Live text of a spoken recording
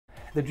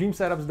the dream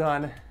setup's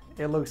done.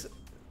 It looks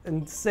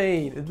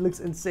insane. It looks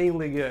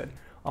insanely good.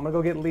 I'm gonna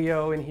go get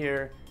Leo in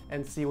here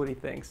and see what he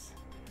thinks.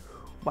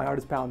 My heart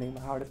is pounding.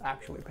 My heart is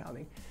actually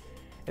pounding.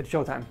 It's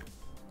showtime.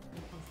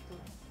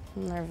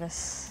 I'm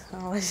nervous.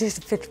 Oh, it's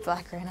just pitch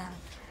black right now.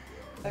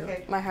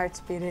 Okay. My heart's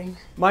beating.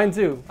 Mine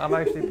too. I'm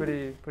actually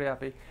pretty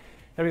happy.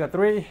 Here we go.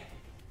 3,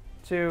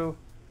 2,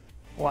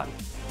 1.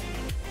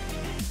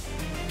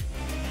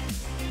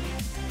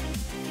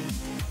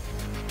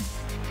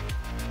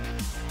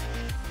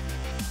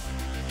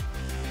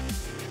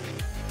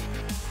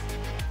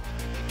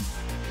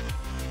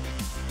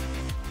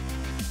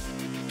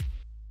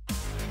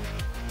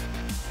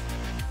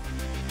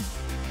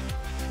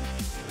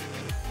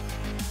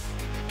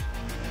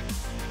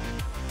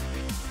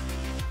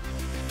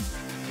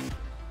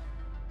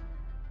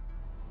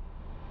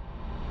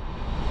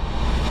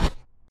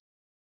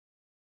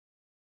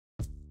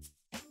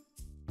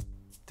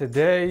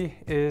 Today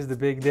is the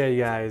big day,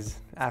 guys.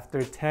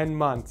 After 10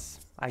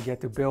 months, I get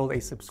to build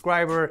a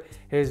subscriber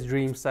his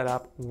dream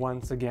setup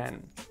once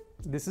again.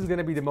 This is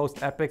gonna be the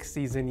most epic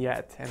season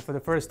yet, and for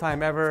the first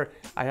time ever,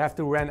 I have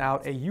to rent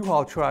out a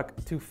U-Haul truck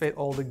to fit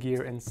all the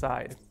gear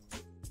inside.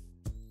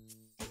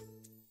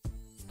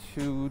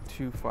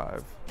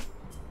 225.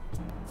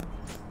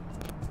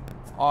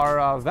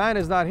 Our van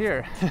is not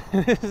here.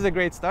 This is a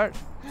great start.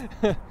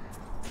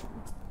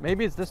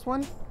 Maybe it's this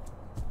one?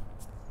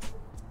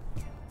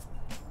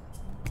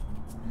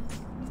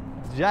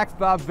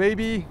 Jackpot,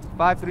 baby.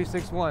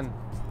 5361.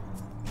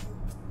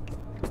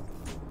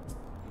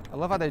 I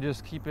love how they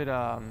just keep it,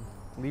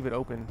 leave it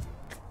open.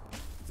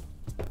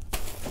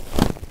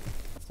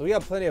 So we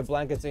got plenty of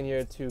blankets in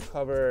here to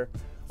cover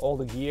all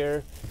the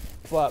gear,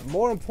 but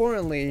more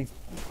importantly,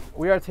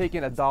 we are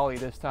taking a dolly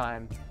this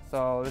time.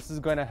 So this is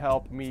going to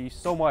help me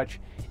so much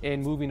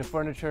in moving the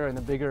furniture and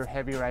the bigger,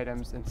 heavier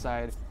items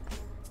inside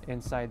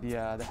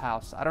the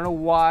house. I don't know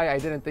why I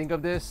didn't think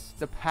of this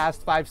the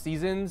past 5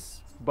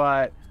 seasons,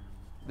 but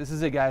this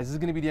is it, guys. This is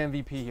gonna be the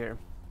MVP here.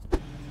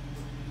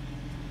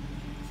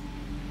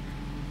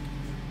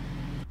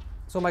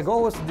 So my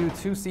goal was to do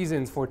 2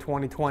 seasons for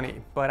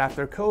 2020, but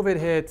after COVID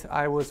hit,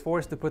 I was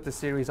forced to put the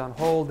series on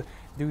hold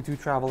due to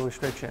travel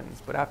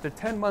restrictions. But after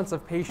 10 months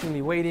of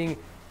patiently waiting,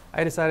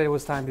 I decided it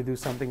was time to do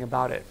something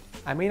about it.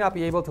 I may not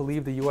be able to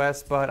leave the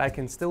US, but I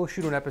can still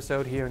shoot an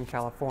episode here in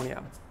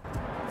California.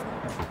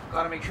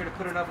 Gotta make sure to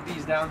put enough of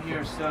these down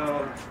here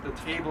so the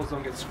tables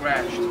don't get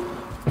scratched.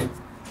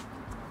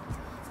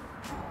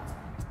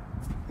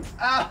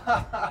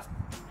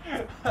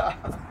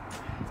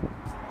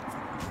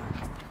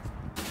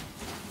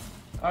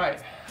 All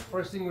right,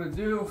 first thing we're gonna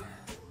do,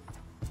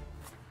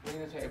 clean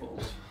the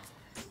tables.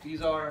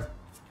 These are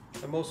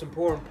the most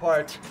important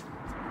part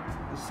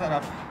of the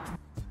setup.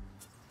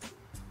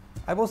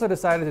 I've also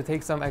decided to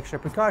take some extra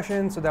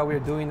precautions so that we're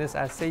doing this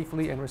as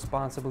safely and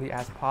responsibly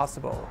as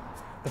possible.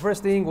 The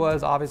first thing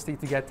was obviously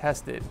to get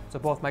tested. So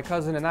both my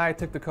cousin and I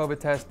took the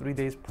COVID test 3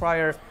 days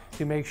prior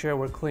to make sure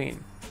we're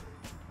clean.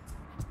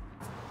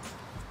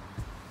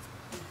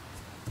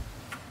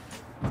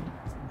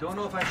 Don't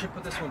know if I should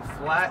put this one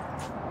flat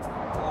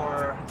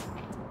or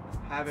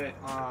have it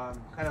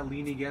kind of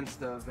lean against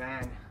the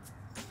van.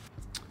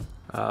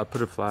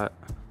 Put it flat.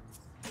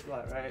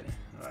 Flat, right?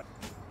 All right.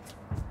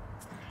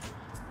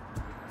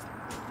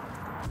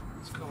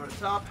 Let's cover the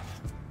top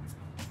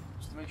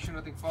just to make sure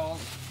nothing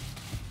falls.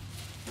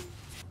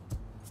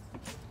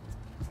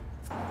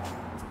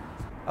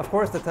 Of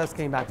course, the test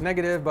came back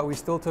negative, but we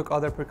still took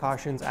other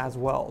precautions as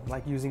well,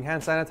 like using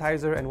hand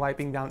sanitizer and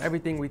wiping down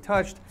everything we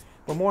touched.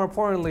 But more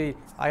importantly,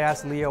 I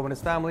asked Leo and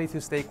his family to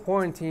stay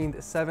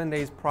quarantined 7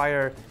 days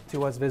prior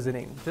to us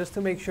visiting, just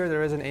to make sure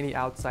there isn't any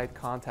outside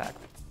contact.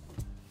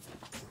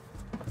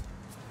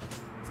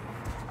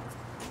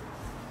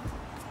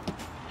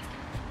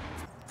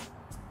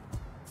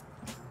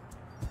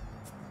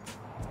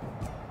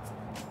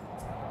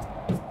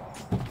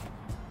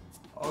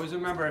 Always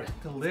remember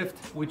to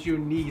lift with your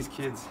knees,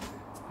 kids.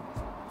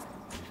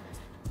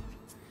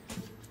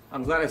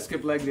 I'm glad I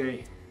skipped leg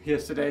day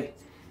yesterday.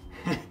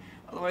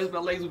 Otherwise my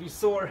legs would be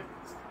sore.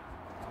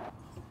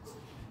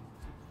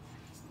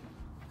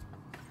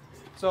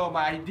 So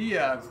my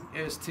idea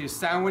is to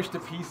sandwich the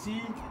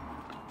PC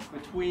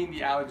between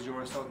the Alex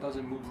drawers so it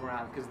doesn't move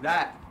around, because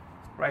that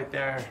right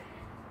there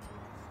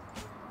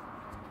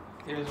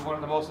is one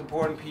of the most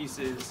important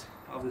pieces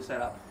of the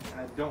setup,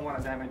 and I don't want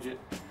to damage it.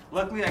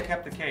 Luckily I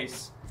kept the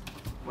case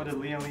with the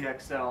Lian Li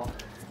XL.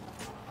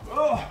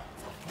 Oh!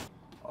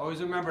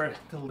 Always remember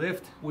to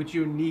lift with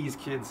your knees,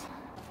 kids.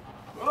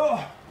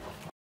 Oh!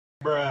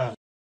 Bruh.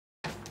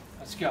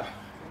 Let's go.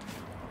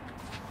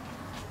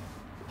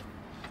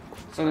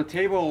 So the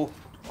table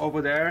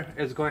over there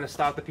is going to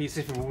stop the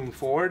PC from moving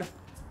forward,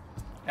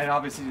 and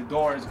obviously the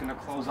door is going to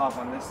close off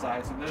on this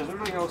side, so there's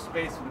really no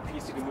space for the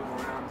PC to move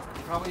around. You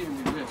can probably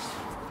even do this.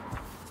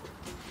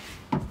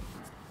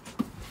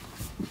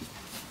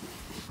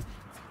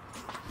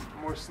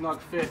 More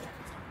snug fit.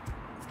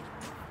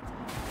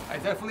 I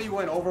definitely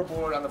went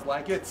overboard on the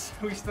blankets.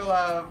 We still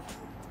have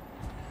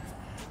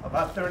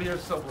about 30 or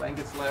so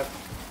blankets left.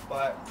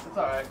 but it's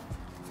all right.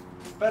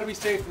 Better be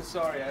safe than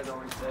sorry, as I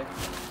always say.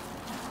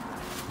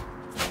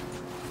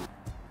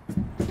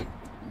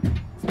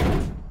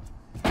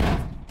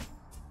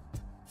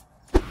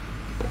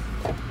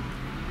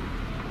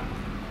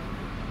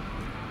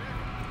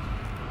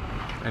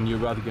 And you're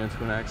about to get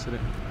into an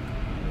accident.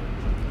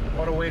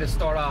 What a way to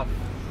start off.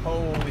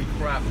 Holy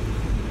crap.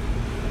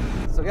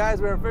 So guys,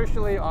 we're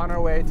officially on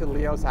our way to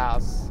Leo's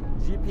house.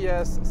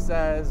 GPS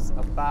says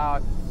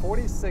about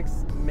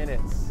 46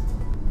 minutes.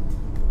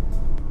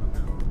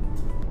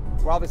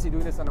 We're obviously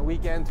doing this on a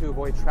weekend to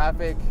avoid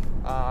traffic.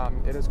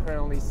 It is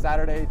currently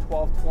Saturday,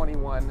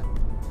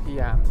 12:21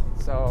 p.m.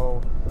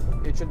 So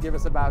it should give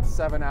us about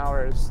 7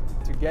 hours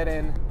to get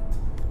in,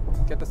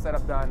 get the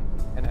setup done,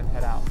 and then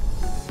head out.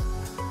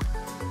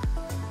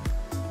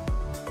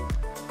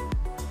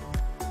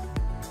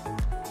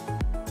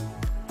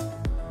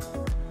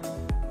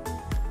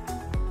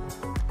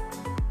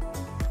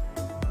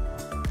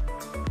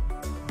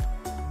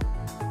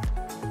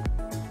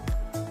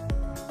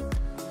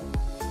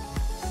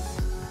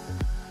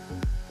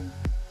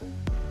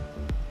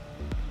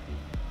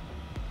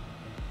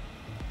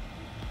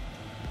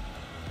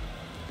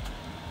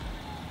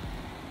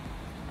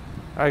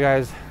 All right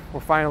guys, we're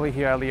finally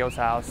here at Leo's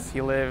house.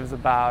 He lives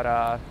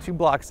about 2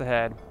 blocks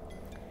ahead.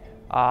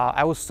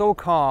 I was so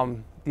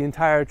calm the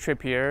entire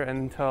trip here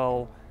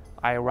until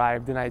I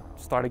arrived and I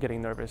started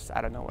getting nervous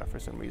out of nowhere for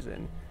some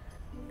reason.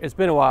 It's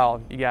been a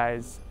while, you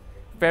guys.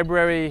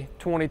 February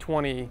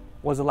 2020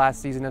 was the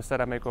last season of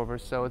Setup Makeover,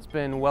 so it's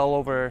been well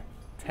over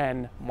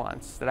 10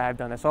 months that I've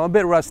done this. So I'm a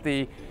bit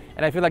rusty,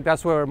 and I feel like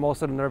that's where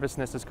most of the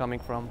nervousness is coming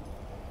from.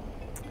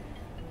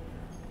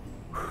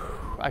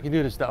 I can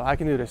do this though, I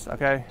can do this,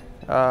 okay?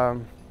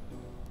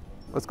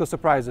 Let's go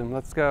surprise him.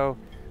 Let's go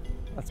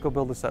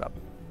build the setup.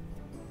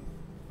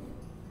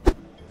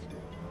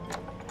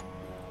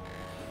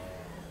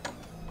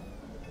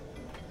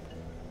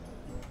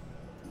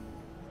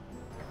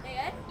 Hey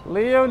Ed.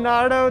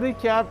 Leonardo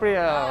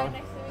DiCaprio. Nice to meet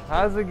you.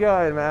 How's it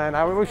going, man?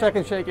 I wish I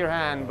could shake your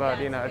hand, but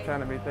you know,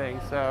 trying to be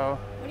things. So.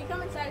 When you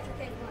come inside, it's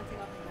okay if you want to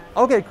take off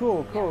your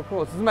mask. Okay,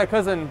 cool. This is my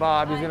cousin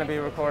Bob. He's gonna be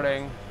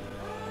recording.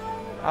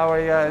 How are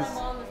you guys?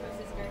 My mom is my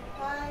sister.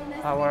 Hi,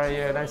 nice How to are meet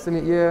you? Nice to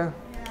meet you. Yeah.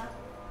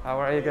 How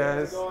are you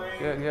guys?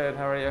 Good.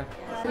 How are you?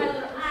 My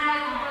little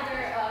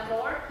brother,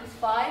 Nord, he's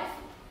 5.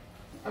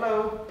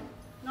 Hello.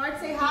 Nord,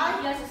 say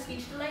hi. He has a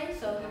speech delay,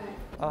 so he...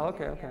 Oh,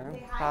 okay.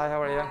 Hi,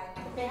 how are you?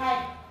 Say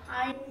hi.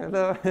 Hi.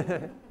 Hello.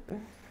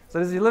 So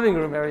this is your living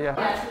room area.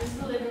 Yeah, so this is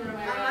the living room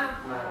area.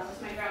 This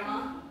is my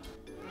grandma.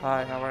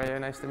 Hi, how are you?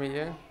 Nice to meet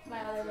you. My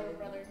other little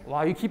brother.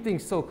 Wow, you keep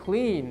things so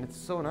clean. It's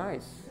so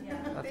nice. Yeah.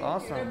 That's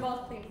awesome. They're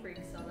both clean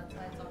freaks, so that's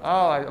why it's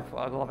Oh, all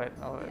I love it.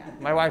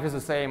 My wife is the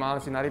same,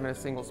 honestly, not even a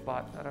single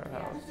spot at our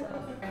house.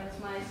 That's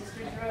my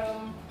sister's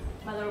room,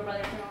 my little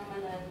brother's room,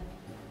 and then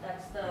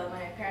that's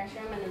my parents'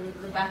 room, and then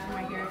the bathroom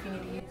right here if you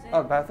need to use it.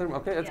 Oh, bathroom?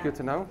 Okay, that's good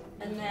to know.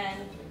 And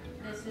then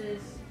this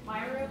is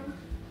my room.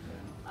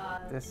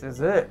 This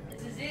is it.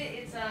 This is it.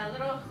 It's a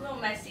little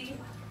messy.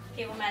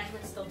 Cable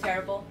management's still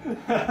terrible.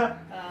 All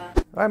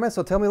right, man,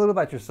 so tell me a little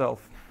about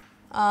yourself.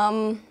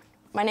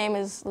 My name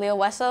is Leo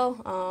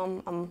Wesso.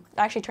 I'm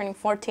actually turning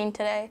 14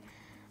 today.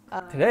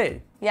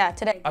 Today? Yeah,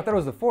 today. I thought it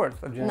was the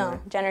 4th of January. No,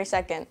 January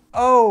 2nd.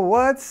 Oh,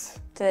 what?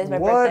 Today's my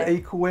What birthday.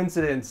 a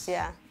coincidence.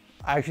 Yeah.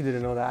 I actually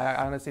didn't know that.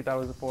 I honestly thought it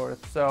was the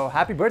 4th. So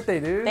happy birthday,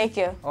 dude. Thank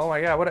you. Oh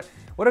my God,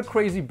 what a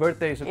crazy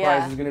birthday surprise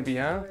Yeah. it's gonna be,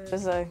 huh? It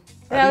was a,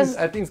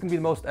 I think it's gonna be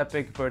the most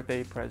epic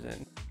birthday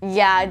present.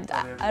 yeah,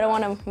 I don't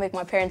want to make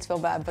my parents feel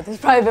bad, but this has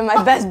probably been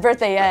my best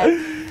birthday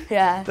yet.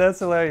 Yeah. That's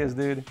hilarious,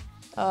 dude.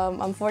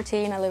 I'm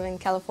 14. I live in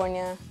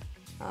California.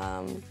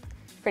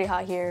 Pretty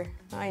hot here.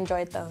 I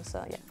enjoy it though,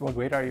 so yeah. What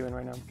grade are you in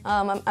right now?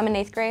 I'm in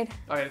 8th grade.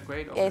 Oh, 8th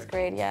grade? Okay. 8th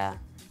grade, yeah.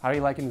 How are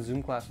you liking the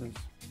Zoom classes?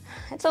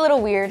 It's a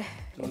little weird.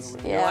 It's,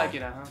 Yeah. You like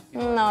it, huh?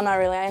 No, not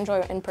really. I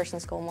enjoy in-person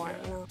school more.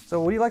 You know.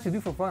 So what do you like to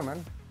do for fun,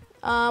 man?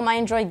 I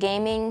enjoy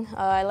gaming.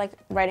 I like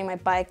riding my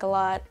bike a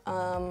lot.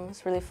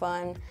 It's really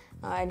fun.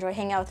 I enjoy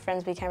hanging out with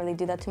friends, but you can't really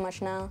do that too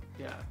much now.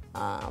 Yeah.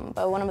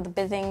 But one of the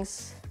big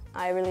things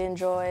I really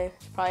enjoy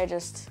is probably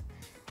just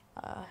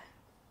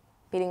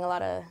beating a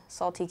lot of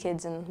salty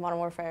kids in Modern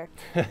Warfare.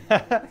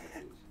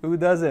 Who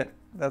doesn't?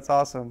 That's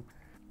awesome.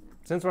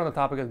 Since we're on the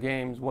topic of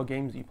games, what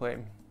games do you play?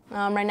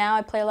 Right now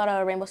I play a lot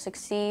of Rainbow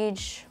Six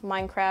Siege,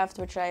 Minecraft,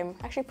 which I'm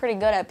actually pretty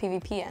good at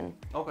PvP in.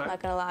 Okay.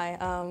 Not gonna lie.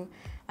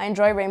 I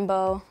enjoy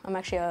Rainbow. I'm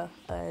actually a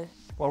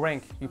What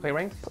rank? You play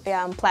rank?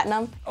 yeah, I'm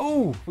Platinum.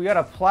 Oh, we got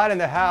a plat in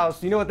the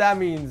house. You know what that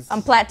means?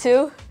 I'm Plat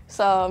 2,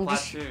 so I'm Plat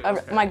just, 2,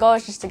 okay. my goal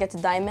is just to get to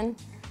Diamond.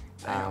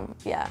 Damn.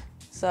 Yeah,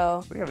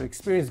 so. We have an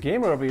experienced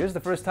gamer over here. This is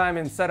the first time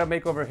in Setup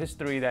Makeover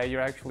history that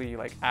you're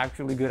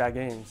actually good at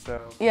games. So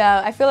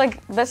Yeah, I feel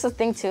like that's the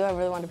thing too. I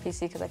really want a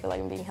PC because I feel like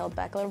I'm being held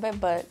back a little bit,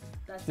 but.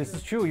 this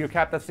is true. You're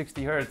capped at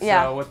 60 hertz.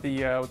 Yeah. So with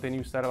the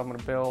new setup I'm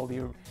gonna build,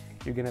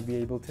 you're gonna be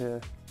able to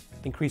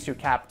increase your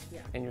cap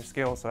and your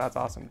skill. So that's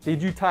awesome.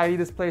 Did you tidy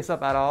this place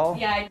up at all?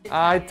 Yeah, I did.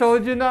 I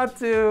told you not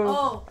to.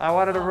 Oh. I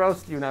wanted to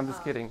roast you. No, I'm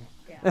just kidding.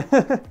 Yeah.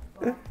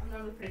 Well, I'm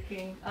normally pretty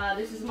clean.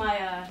 This is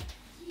my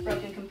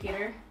broken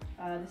computer.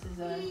 This is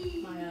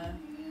my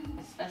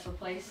special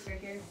place right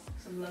here.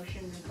 Some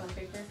lotion and toilet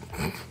paper.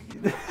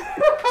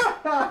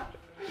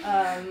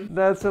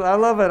 That's it. I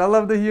love it. I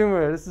love the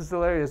humor. This is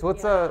hilarious.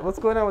 What's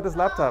going on with this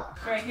laptop?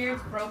 Right here,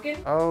 it's broken.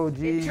 Oh,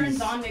 geez. It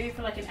turns on maybe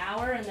for like an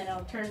hour and then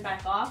it'll turn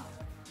back off.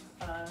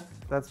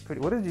 That's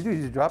pretty. What did you do?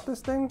 Did you drop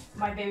this thing?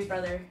 My baby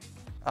brother.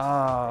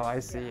 Oh, I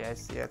see. I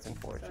see. That's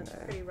unfortunate. So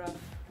it's pretty rough.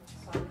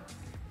 So,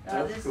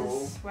 That's this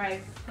cool. is where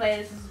I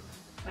play. This is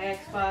my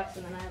Xbox,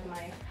 and then I have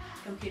my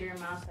computer and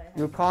mouse.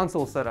 Your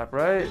console setup,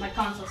 right? My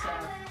console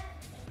setup.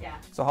 Yeah.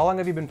 So how long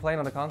have you been playing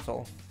on the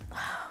console?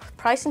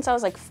 Probably since I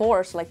was like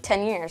 4, so like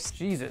 10 years.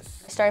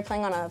 Jesus. I started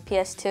playing on a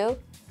PS2.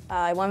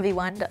 I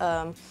 1v1'd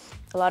a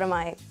lot of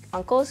my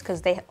uncles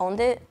because they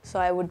owned it. So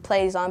I would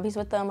play zombies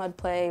with them. I'd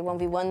play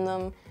 1v1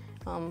 them.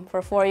 For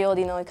a 4-year-old,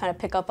 you know, you kind of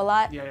pick up a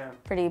lot. Yeah.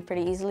 Pretty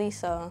easily.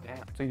 So. Damn.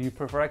 So do you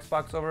prefer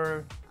Xbox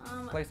over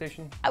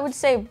PlayStation? I would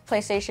say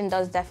PlayStation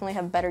does definitely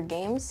have better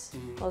games.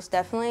 Most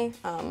definitely.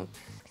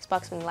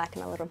 Xbox been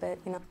lacking a little bit,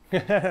 you know.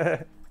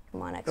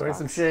 Come on, Xbox. Throwing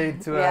some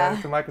shade to Yeah.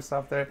 to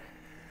Microsoft there.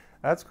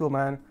 That's cool,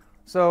 man.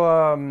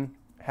 So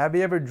have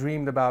you ever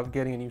dreamed about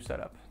getting a new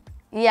setup?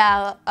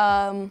 Yeah,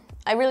 I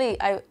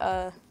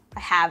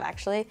have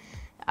actually.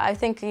 I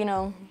think, you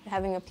know,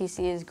 having a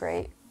PC is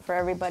great for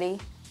everybody.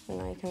 You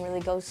know, you can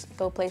really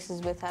go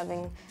places with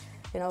having,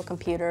 you know, a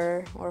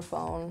computer or a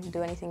phone,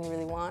 do anything you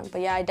really want.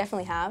 But yeah, I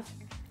definitely have.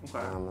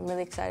 Okay. I'm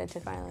really excited to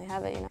finally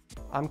have it, you know.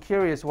 I'm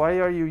curious, why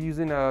are you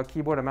using a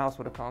keyboard and mouse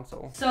with a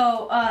console?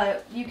 So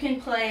you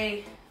can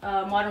play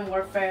Modern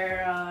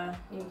Warfare,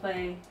 you can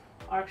play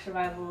Ark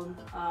Survival,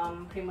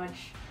 pretty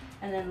much,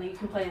 and then you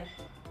can play.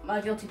 My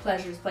guilty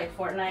pleasure is play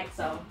Fortnite,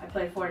 so I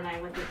play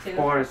Fortnite with it too.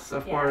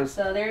 Of course.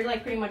 So they're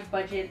like pretty much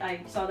budget.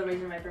 I saw the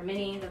Razer Viper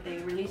Mini that they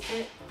released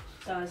it,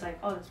 so I was like,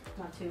 oh, it's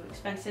not too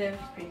expensive,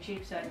 it's pretty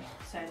cheap, so I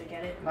decided to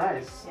get it.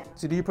 Nice. Yeah.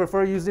 So do you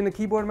prefer using a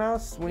keyboard and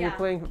mouse when you're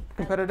playing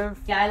competitive?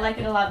 Yeah, I like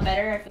it a lot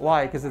better. I feel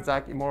Why? like Because it's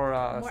more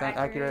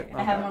accurate?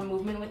 I have more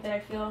movement with it, I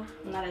feel.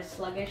 I'm not as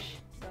sluggish.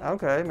 So.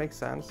 Okay, makes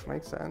sense,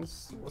 makes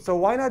sense. So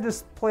why not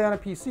just play on a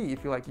PC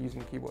if you like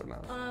using keyboard and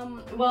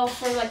mouse? Well,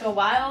 for like a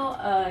while,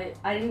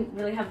 I didn't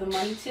really have the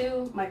money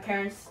to. My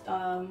parents,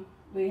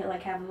 we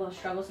like have a little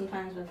struggle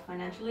sometimes with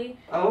financially.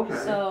 Oh, okay.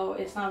 So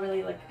it's not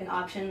really like an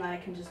option that I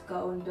can just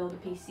go and build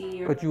a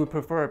PC. Or But you would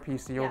prefer a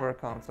PC over a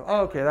console?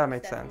 Oh, okay, that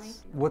makes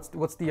sense.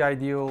 What's the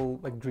ideal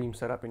like dream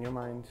setup in your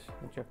mind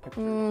that you have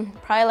pictured?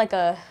 Probably like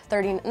a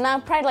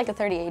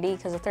 3080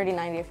 because a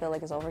 3090 I feel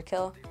like is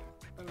overkill.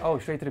 Oh,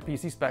 straight to the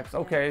PC specs.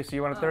 Okay, so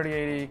you want a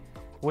 3080.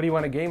 What do you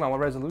want to game on? What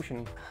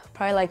resolution?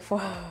 Probably like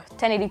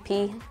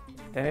 1080p.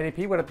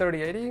 1080p with a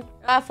 3080?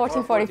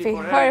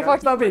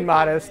 1440p. Don't be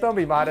modest. Don't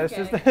be modest.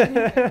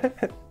 Okay.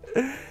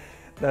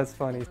 That's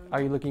funny.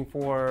 Are you looking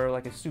for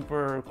like a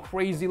super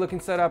crazy looking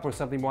setup or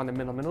something more on the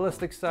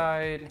minimalistic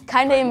side?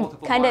 Kind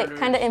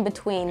of in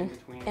between.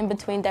 In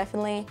between,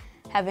 definitely.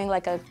 Having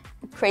like a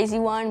crazy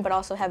one, but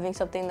also having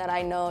something that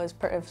I know is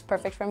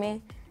perfect for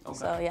me. Okay.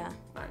 So yeah.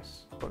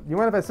 Nice. You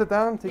mind if I sit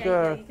down?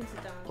 Yeah, you can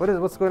sit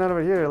down. What's going on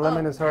over here?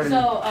 Lemon is hard.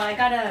 So I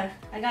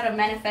gotta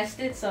manifest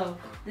it. So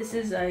this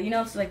is you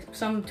know, so like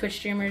some Twitch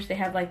streamers, they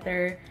have like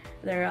their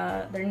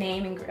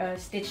name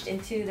stitched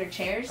into their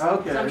chairs.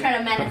 Okay. So I'm trying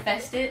to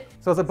manifest it.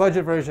 So it's a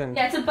budget version.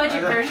 Yeah, it's a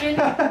budget version.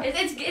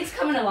 It's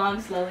coming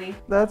along slowly.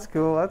 That's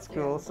cool. That's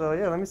cool. So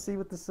yeah, let me see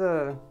what this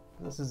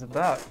is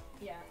about.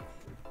 Yeah.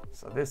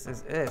 So this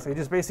is it. So you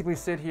just basically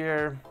sit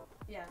here.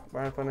 Yeah.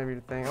 Right in front of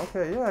everything.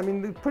 Okay, yeah, I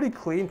mean, pretty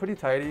clean, pretty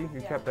tidy.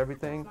 You kept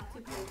everything.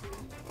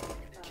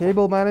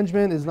 Cable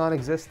management is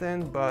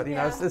non-existent, but you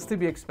know, it's to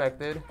be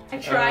expected. I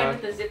tried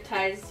with the zip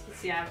ties,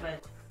 yeah,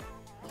 but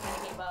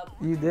I gave up.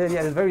 You did,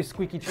 yeah. It's a very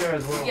squeaky chair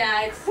as well.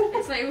 Yeah,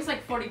 it's like it was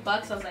like $40. I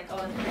was like, oh,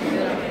 that's pretty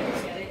good. I'm gonna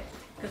just get it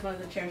because one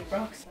of the chairs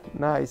broke. So.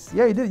 Nice.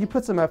 Yeah, you did. You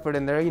put some effort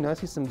in there. You know, I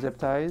see some zip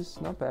ties.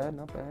 Not bad,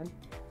 not bad.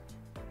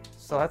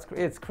 So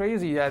it's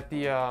crazy that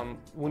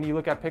when you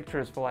look at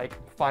pictures for like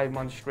 5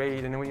 months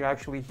straight, and then when you're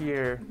actually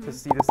here to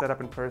see the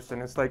setup in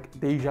person, it's like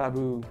deja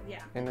vu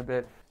in a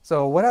bit.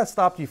 So what has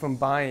stopped you from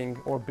buying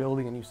or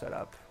building a new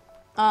setup?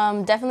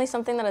 Definitely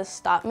something that has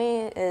stopped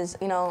me is,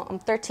 you know, I'm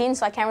 13,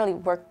 so I can't really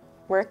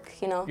work,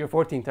 you know. You're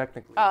 14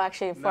 technically. Oh,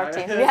 actually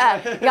 14.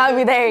 Yeah, you gotta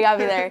be there, you gotta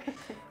be there.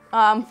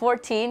 I'm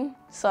 14,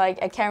 so I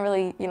can't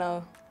really, you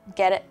know,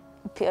 get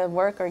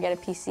work or get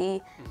a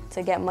PC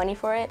to get money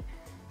for it.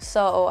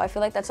 So I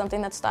feel like that's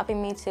something that's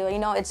stopping me too. You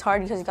know, it's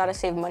hard because you gotta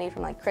save money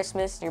from like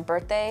Christmas, your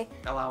birthday.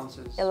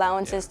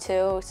 Allowances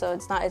too, so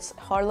it's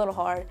a little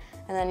hard.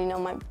 And then, you know,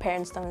 my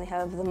parents don't really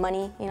have the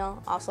money, you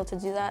know, also to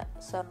do that,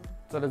 so.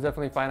 So there's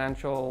definitely a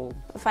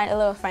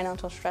little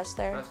financial stress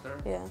there.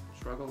 Yeah.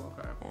 Struggle,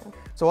 okay. Yeah.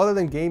 So other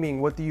than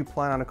gaming, what do you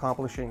plan on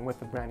accomplishing with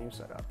the brand new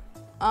setup?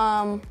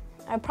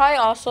 I probably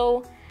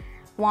also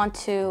want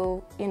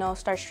to, you know,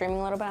 start streaming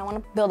a little bit. I want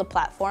to build a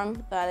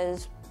platform that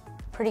is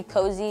pretty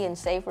cozy and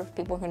safe where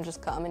people can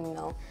just come and, you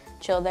know,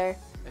 chill there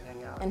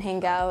and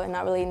hang out and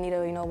not really need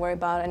to, you know, worry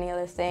about any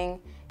other thing.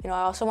 You know,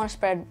 I also want to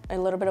spread a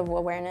little bit of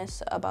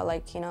awareness about,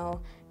 like, you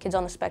know, kids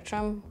on the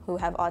spectrum who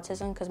have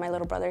autism, because my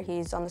little brother,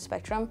 he's on the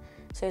spectrum,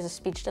 so he has a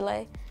speech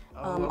delay.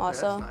 Okay,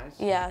 Also, that's nice.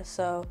 yeah,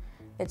 so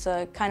it's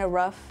kind of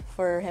rough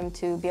for him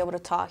to be able to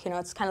talk. You know,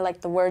 it's kind of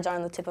like the words are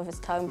on the tip of his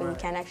tongue, but he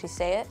can't actually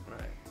say it.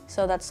 Right.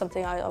 So that's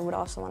something I would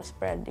also want to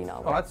spread, you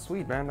know. Oh, that's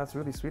sweet, man. That's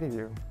really sweet of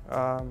you.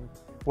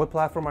 What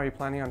platform are you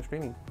planning on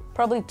streaming?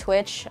 Probably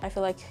Twitch. I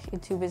feel like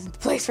YouTube is the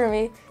place for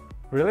me.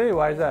 Really?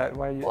 Why is that?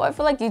 Why? Well, I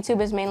feel like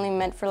YouTube is mainly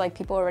meant for like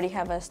people who already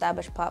have an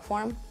established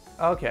platform.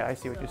 Okay, I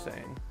see what you're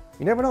saying.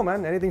 You never know,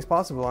 man. Anything's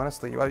possible,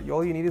 honestly.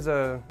 All you need is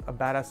a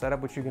badass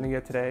setup, which you're gonna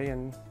get today,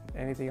 and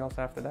anything else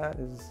after that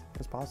is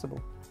possible.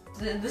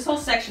 This whole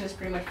section is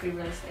pretty much free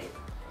real estate.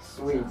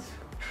 Sweet,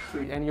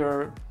 sweet. And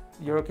you're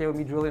okay with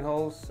me drilling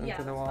holes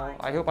into the wall? Fine.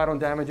 I hope I don't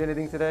damage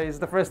anything today. It's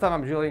the first time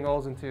I'm drilling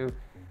holes into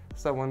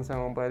someone's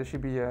home, but it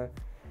should be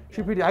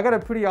I got a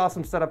pretty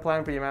awesome setup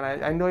plan for you,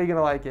 man. I know you're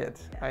gonna like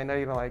it. Yeah. I know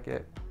you're gonna like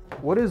it.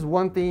 What is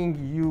one thing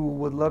you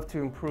would love to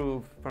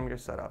improve from your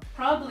setup?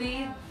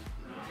 Probably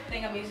the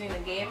thing I'm using in the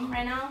game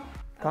right now.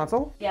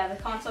 Console? Yeah,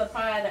 the console,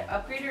 probably either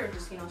upgrade it or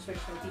just, you know, switch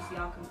to a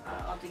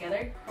PC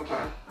altogether.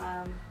 Okay.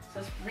 So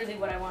that's really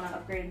what I want to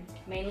upgrade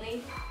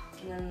mainly.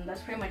 And then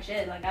that's pretty much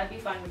it. Like, I'd be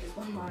fine with just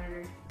one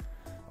monitor.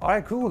 All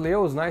right, cool. Leo,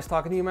 it was nice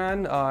talking to you,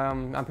 man.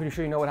 I'm pretty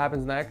sure you know what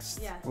happens next.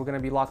 Yeah. We're gonna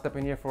be locked up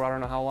in here for I don't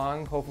know how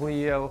long.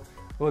 Hopefully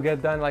we'll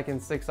get done like in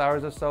 6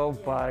 hours or so,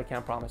 but I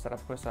can't promise that,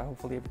 of course.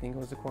 Hopefully everything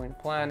goes according to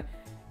plan.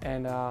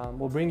 And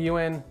we'll bring you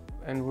in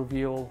and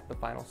reveal the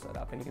final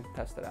setup, and you can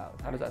test it out.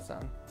 How does that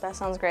sound? That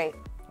sounds great.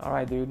 All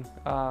right, dude.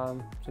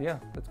 So yeah,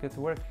 let's get to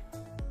work.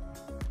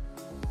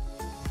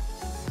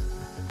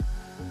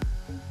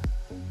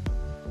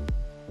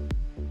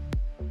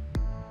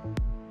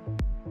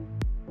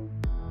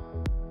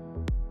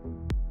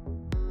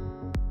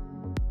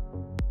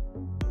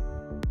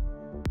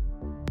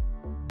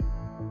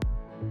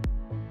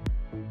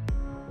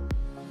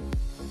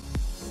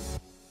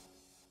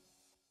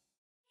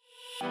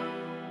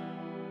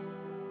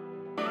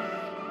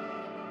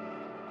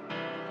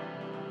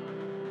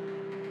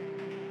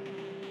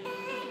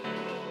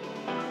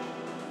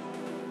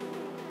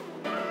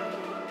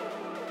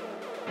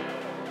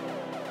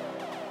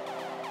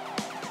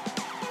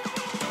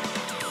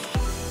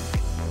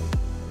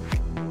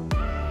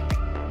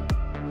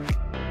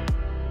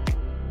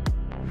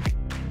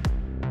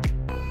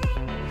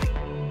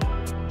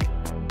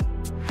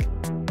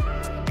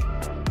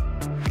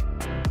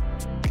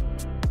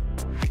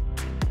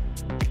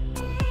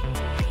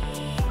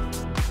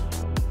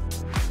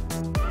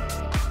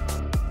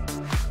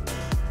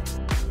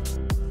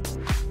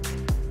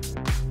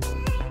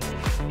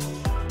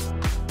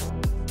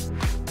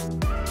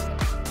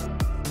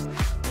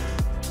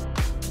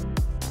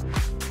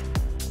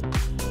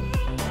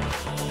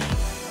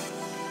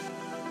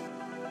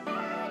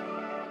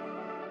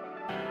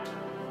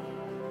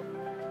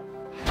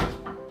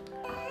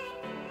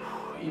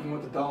 Even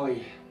with the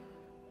dolly,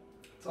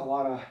 it's a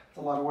lot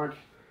of work.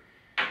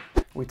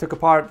 We took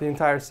apart the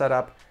entire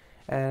setup,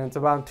 and it's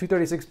about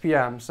 2:36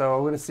 p.m. So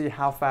we're gonna see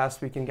how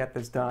fast we can get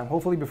this done.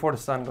 Hopefully before the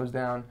sun goes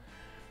down.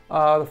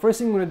 The first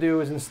thing we're gonna do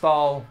is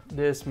install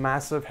this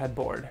massive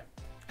headboard.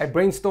 I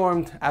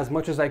brainstormed as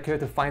much as I could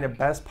to find the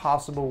best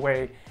possible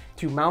way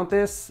to mount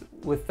this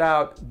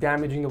without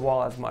damaging the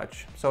wall as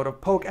much. So to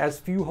poke as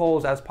few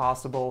holes as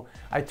possible,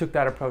 I took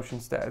that approach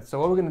instead. So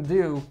what we're gonna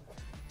do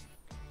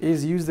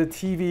is use the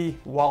TV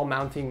wall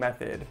mounting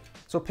method.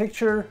 So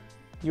picture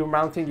you're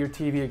mounting your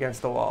TV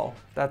against the wall.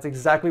 That's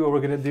exactly what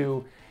we're gonna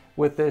do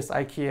with this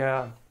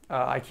IKEA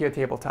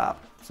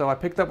tabletop. So I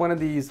picked up one of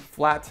these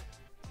flat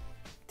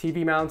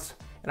TV mounts,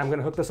 and I'm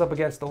gonna hook this up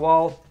against the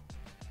wall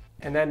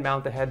and then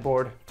mount the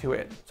headboard to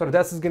it. So the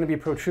desk is gonna be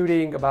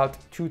protruding about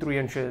 2-3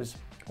 inches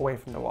away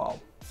from the wall.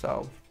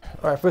 So,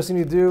 all right, first thing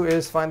you do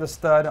is find the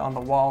stud on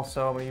the wall.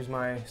 So I'm gonna use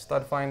my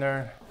stud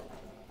finder.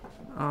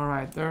 All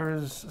right,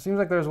 seems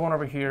like there's one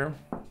over here.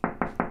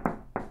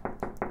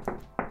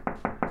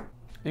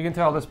 You can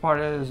tell this part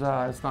is,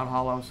 it's not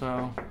hollow,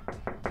 so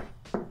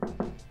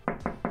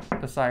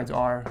the sides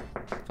are.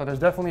 So there's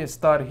definitely a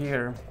stud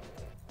here.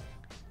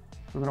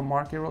 We're gonna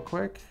mark it real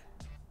quick.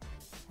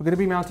 We're gonna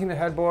be mounting the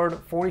headboard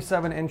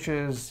 47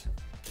 inches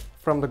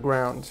from the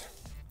ground.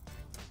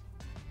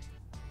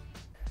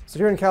 So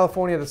here in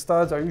California, the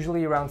studs are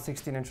usually around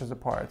 16 inches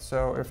apart.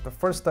 So if the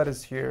first stud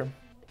is here,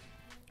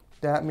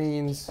 that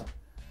means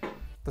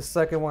the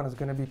second one is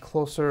gonna be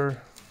closer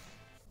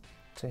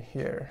to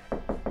here.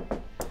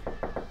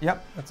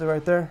 Yep, that's it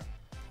right there.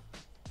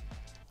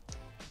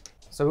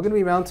 So we're gonna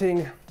be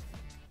mounting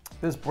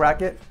this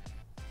bracket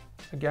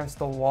against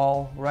the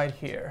wall right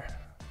here.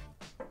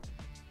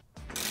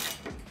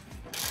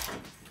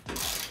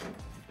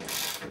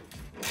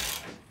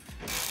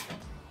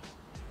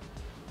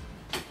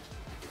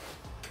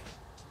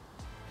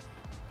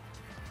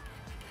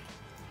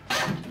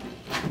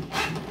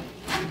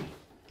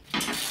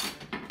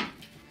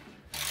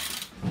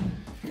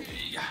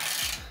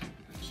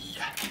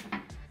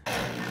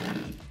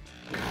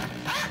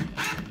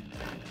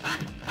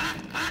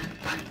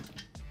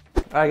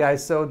 All right,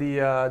 guys, so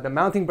the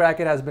mounting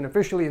bracket has been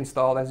officially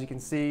installed. As you can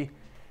see,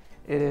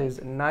 it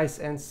is nice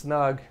and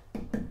snug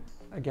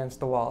against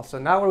the wall. So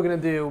now what we're gonna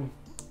do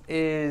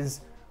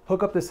is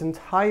hook up this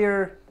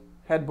entire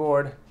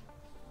headboard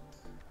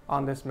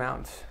on this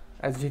mount.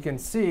 As you can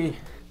see,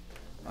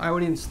 I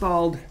already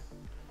installed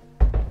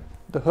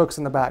the hooks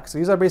in the back. So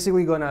these are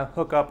basically gonna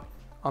hook up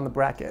on the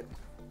bracket.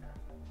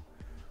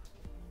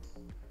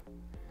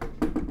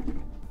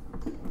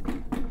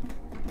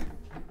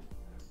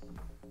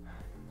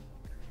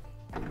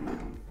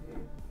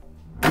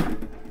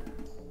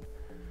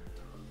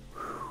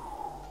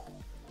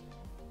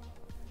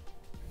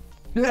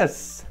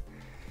 Yes,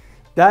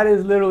 that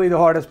is literally the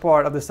hardest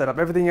part of the setup.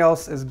 Everything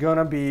else is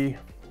gonna be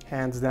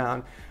hands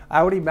down. I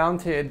already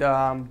mounted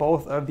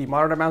both of the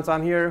monitor mounts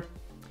on here,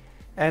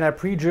 and I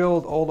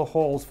pre-drilled all the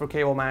holes for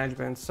cable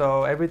management.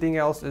 So everything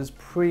else is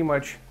pretty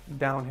much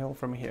downhill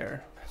from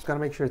here. Just gotta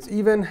make sure it's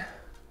even.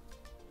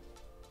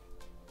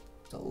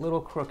 It's a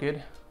little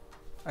crooked.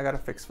 I got a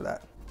fix for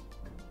that.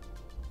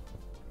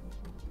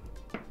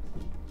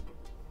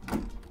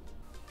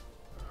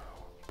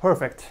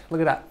 Perfect,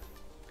 look at that.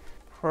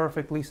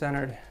 Perfectly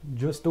centered,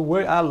 just the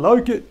way I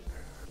like it.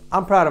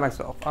 I'm proud of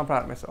myself, I'm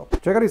proud of myself.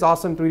 Check out these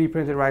awesome 3D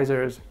printed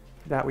risers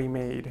that we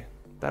made.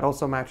 That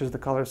also matches the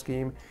color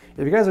scheme.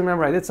 If you guys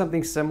remember, I did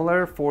something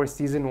similar for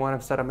season 1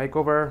 of Setup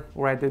Makeover,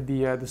 where I did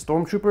the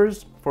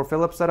Stormtroopers for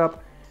Philip's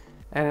setup,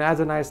 and it adds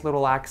a nice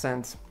little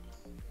accent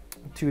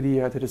to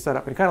the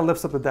setup. It kind of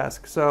lifts up the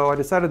desk. So I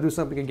decided to do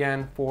something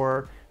again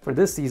for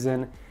this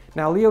season.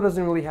 Now Leo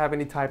doesn't really have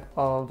any type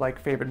of like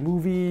favorite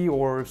movie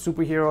or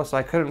superhero, so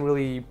I couldn't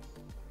really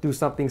do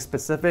something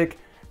specific.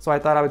 So I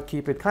thought I would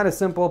keep it kind of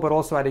simple, but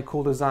also add a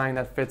cool design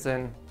that fits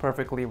in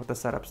perfectly with the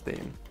setup's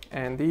theme.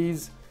 And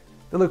these,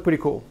 they look pretty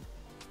cool.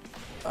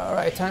 All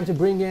right, time to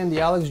bring in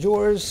the Alex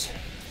drawers.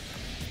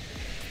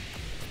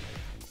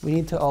 We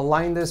need to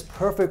align this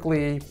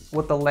perfectly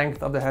with the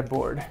length of the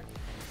headboard,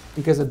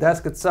 because the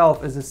desk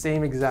itself is the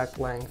same exact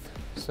length.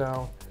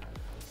 So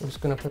I'm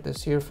just gonna put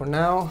this here for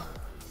now.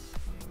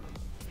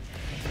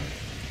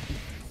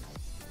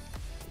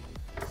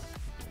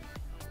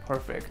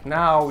 Perfect.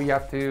 Now we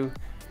have to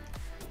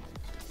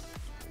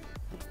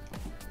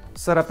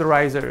set up the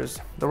risers.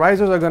 The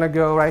risers are gonna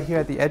go right here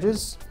at the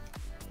edges.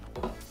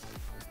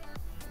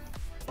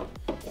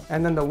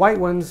 And then the white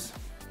ones,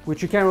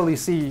 which you can't really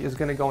see, is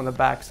gonna go in the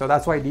back. So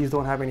that's why these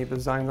don't have any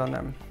designs on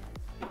them.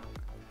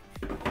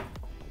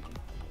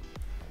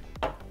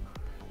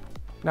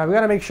 Now we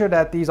gotta make sure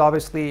that these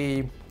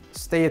obviously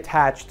stay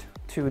attached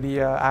to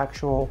the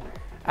actual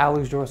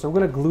Alex drawer. So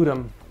we're gonna glue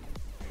them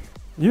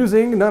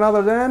using none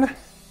other than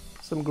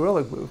some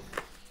Gorilla Glue.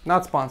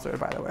 Not sponsored,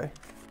 by the way.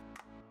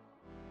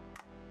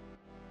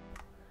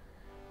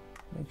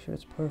 Make sure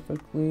it's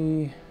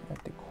perfectly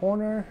at the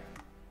corner.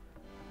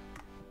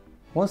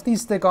 Once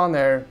these stick on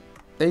there,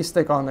 they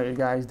stick on there, you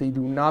guys. They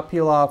do not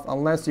peel off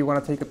unless you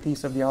want to take a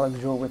piece of the Alex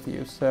drawer with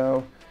you.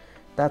 So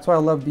that's why I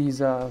love these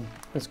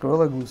this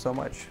Gorilla Glue so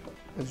much.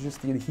 It's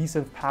just the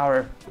adhesive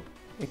power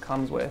it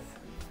comes with.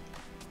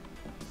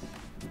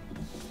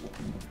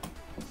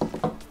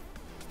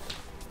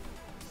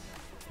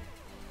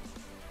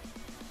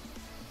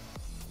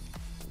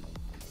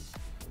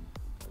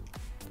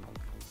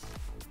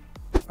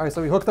 All right,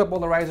 so we hooked up all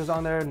the risers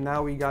on there.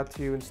 Now we got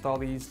to install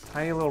these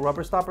tiny little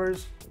rubber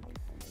stoppers.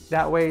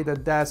 That way the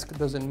desk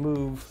doesn't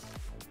move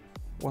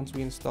once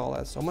we install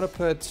it. So I'm gonna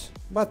put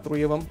about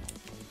 3 of them.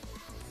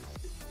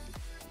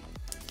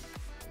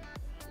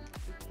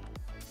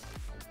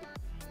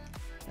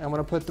 I'm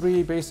gonna put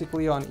 3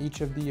 basically on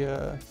each of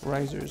the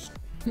risers.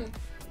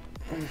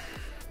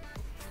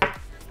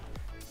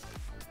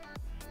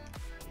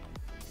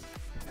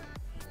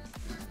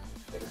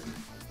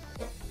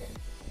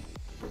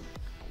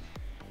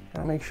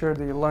 Gotta make sure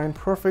they align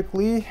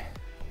perfectly.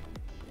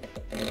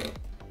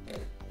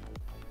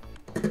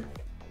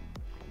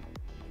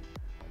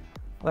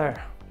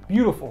 There,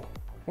 beautiful.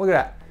 Look at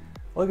that,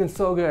 looking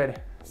so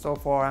good so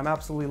far. I'm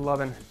absolutely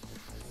loving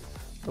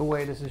the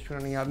way this is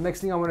turning out.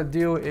 Next thing I'm gonna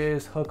do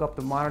is hook up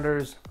the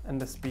monitors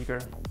and the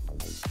speaker.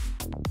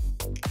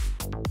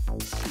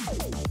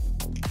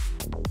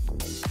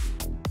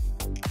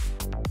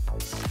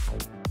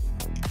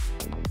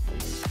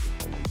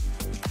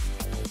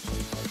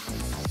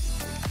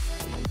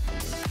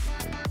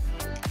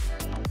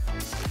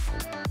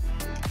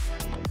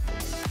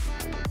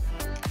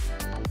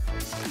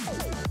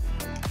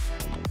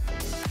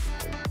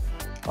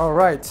 All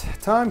right,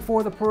 time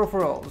for the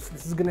peripherals.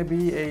 This is gonna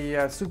be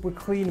a super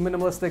clean,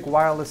 minimalistic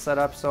wireless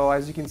setup. So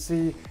as you can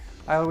see,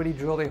 I already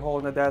drilled a hole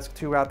in the desk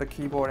to route the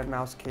keyboard and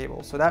mouse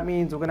cable. So that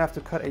means we're gonna have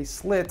to cut a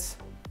slit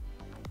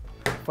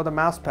for the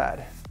mouse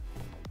pad.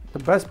 The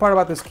best part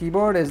about this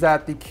keyboard is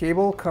that the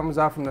cable comes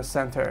out from the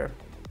center.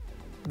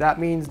 That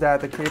means that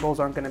the cables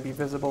aren't gonna be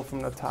visible from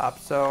the top.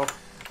 So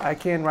I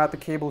can route the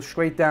cable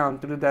straight down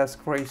through the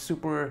desk for a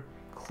super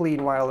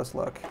clean wireless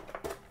look.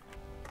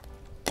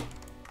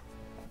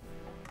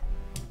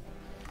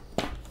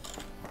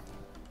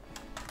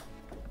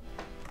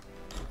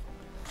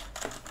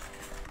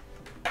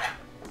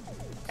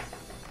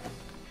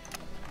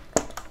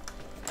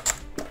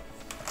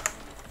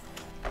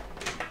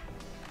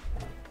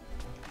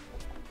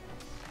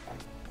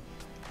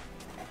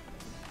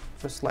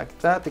 just like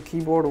that. The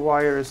keyboard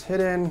wire is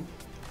hidden,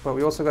 but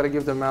we also got to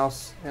give the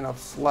mouse enough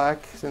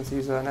slack since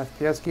he's an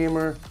FPS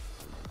gamer.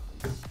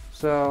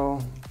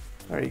 So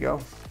there you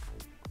go.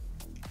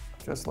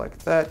 Just like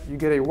that, you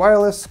get a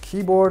wireless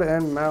keyboard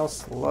and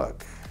mouse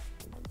look.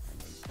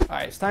 All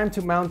right, it's time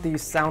to mount the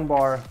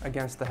soundbar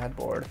against the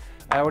headboard.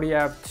 I already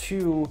have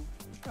two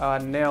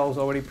nails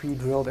already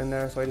pre-drilled in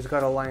there, so I just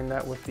gotta align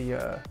that with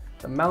the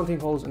mounting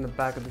holes in the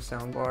back of the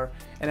soundbar.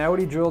 And I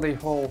already drilled a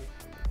hole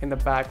in the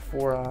back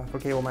for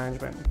cable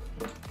management.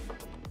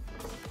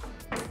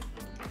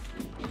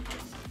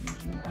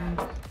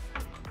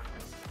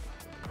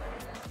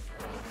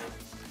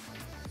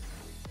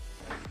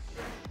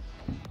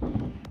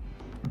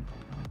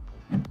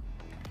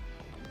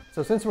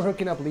 So since we're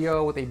hooking up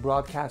Leo with a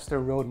Broadcaster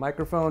Rode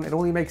microphone, it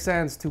only makes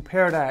sense to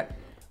pair that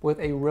with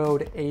a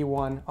Rode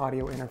A1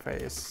 audio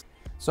interface.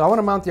 So I want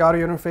to mount the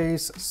audio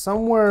interface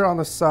somewhere on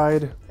the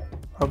side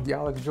of the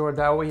Alex drawer.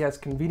 That way he has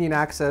convenient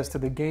access to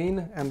the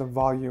gain and the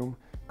volume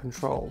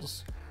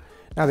controls.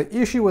 Now the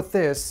issue with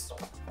this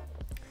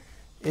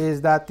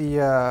is that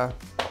the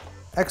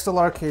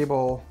XLR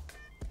cable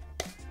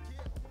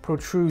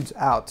protrudes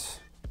out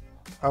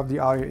of the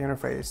audio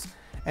interface.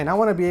 And I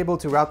want to be able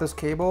to route this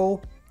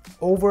cable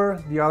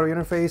over the audio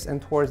interface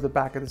and towards the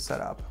back of the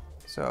setup.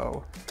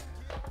 So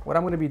what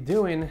I'm going to be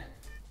doing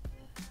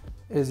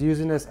is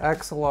using this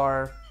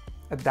XLR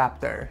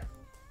adapter.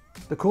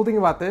 The cool thing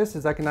about this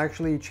is I can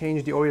actually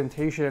change the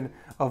orientation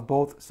of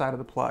both sides of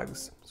the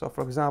plugs. So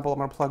for example, I'm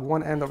going to plug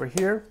one end over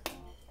here,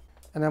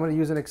 and I'm going to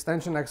use an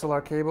extension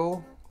XLR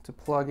cable to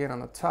plug in on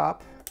the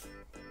top.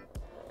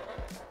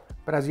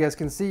 But as you guys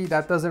can see,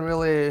 that doesn't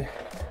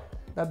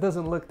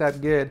look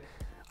that good.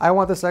 I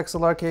want this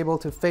XLR cable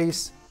to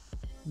face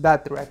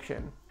that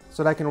direction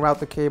so that I can route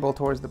the cable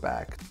towards the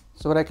back.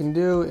 So what I can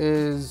do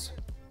is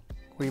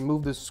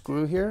remove the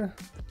screw here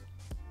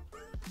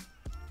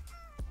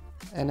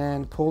and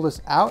then pull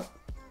this out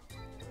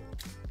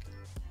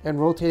and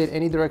rotate it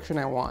any direction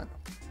I want.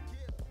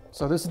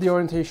 So this is the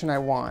orientation I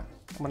want.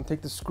 I'm going to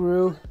take the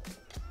screw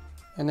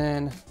and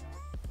then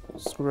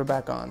screw it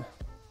back on.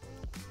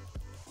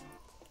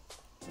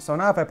 So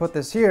now if I put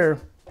this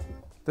here,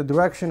 the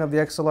direction of the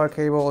XLR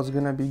cable is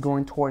going to be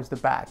going towards the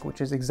back, which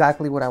is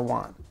exactly what I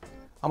want.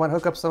 I'm going to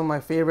hook up some of my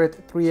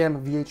favorite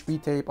 3M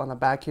VHB tape on the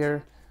back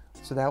here,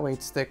 so that way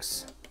it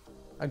sticks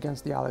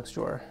against the Alex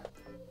drawer.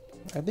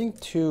 I think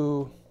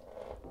 2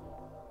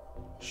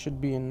 should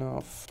be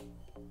enough.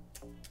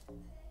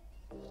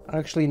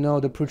 Actually, no,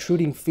 the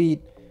protruding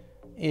feet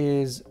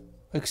is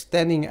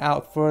extending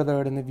out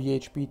further than the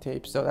VHB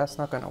tape, so that's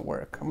not going to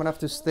work. I'm going to have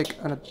to stick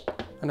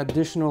an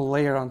additional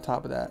layer on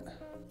top of that.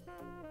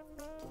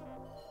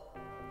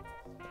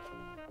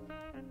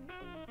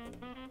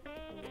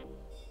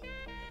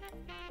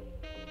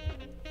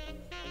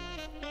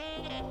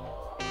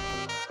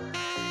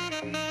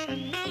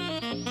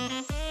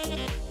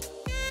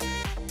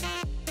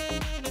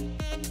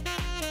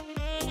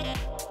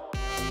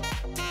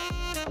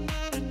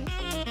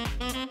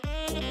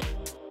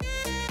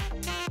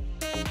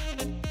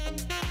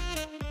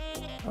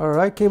 All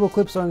right, cable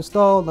clips are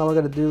installed. Now what I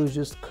gotta do is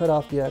just cut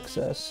off the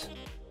excess.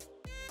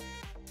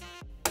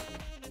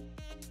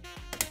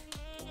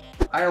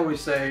 I always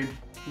say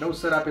no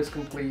setup is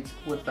complete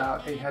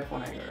without a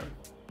headphone hanger.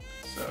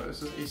 So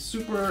this is a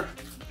super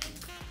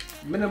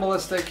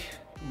minimalistic,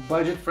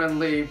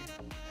 budget-friendly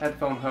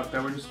headphone hook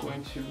that we're just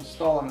going to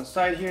install on the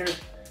side here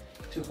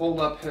to hold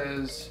up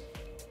his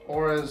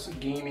Aura's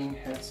gaming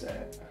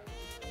headset.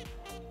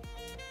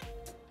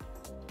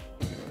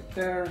 Right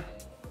there.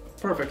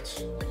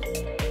 Perfect.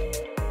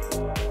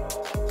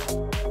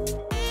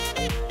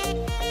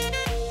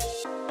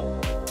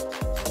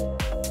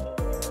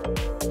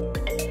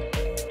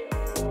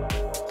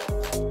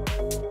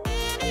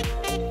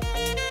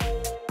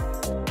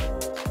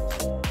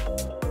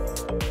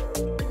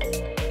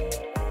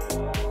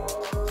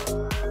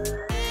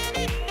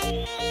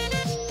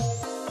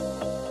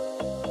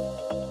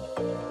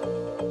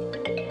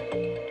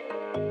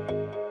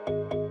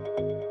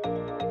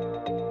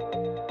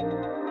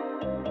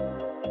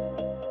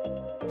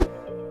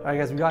 All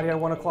right guys, we got here at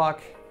 1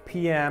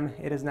 p.m.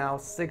 It is now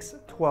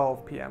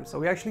 6:12 p.m. So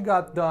we actually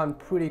got done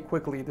pretty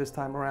quickly this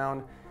time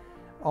around.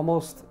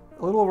 Almost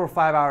a little over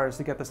 5 hours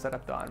to get the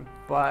setup done.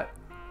 But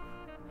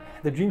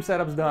the dream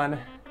setup's done.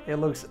 It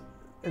looks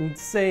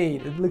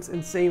insane. It looks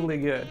insanely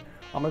good.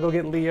 I'm gonna go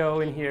get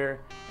Leo in here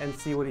and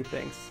see what he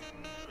thinks.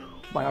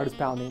 My heart is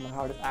pounding. My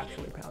heart is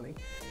actually pounding.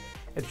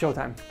 It's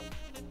showtime.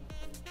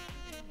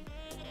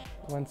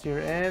 Once you're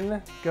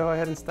in, go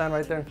ahead and stand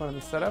right there in front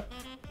of the setup.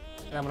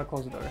 And I'm gonna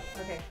close the door.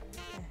 Okay.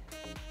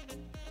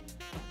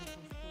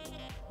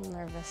 I'm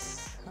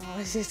nervous. Oh,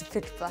 it's just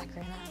pitch black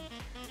right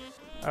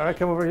now. All right,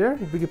 come over here.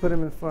 We can put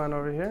him in front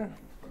over here,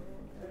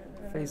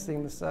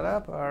 facing the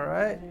setup. All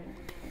right.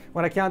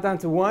 When I count down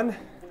to 1,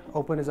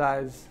 open his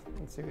eyes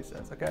and see what he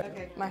says. Okay.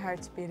 Okay. My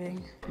heart's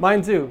beating.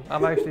 Mine too.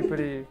 I'm actually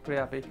pretty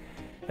happy.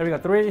 Here we go.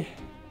 3,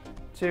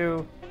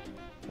 2,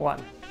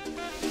 1.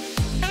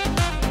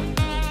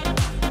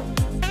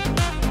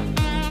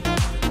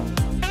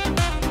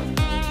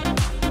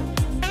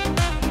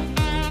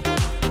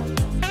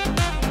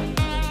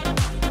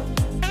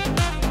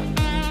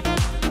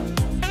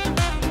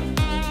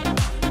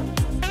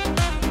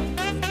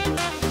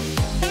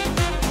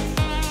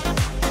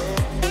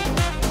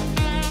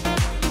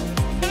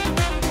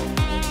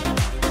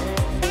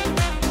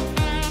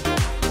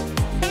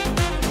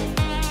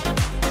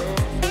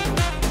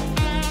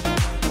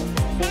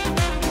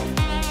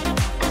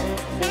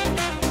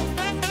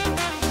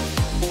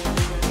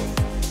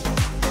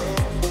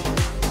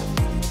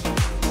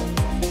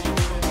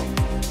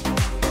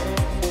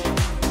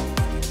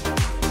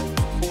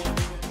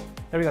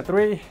 we go.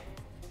 3,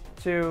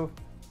 2,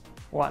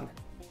 1.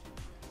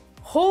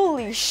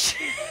 Holy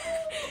shit.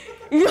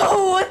 Yo,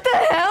 what the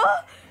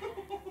hell?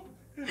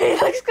 He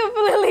looks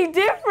completely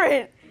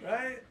different.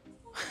 Right?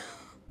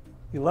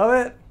 You love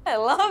it? I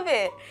love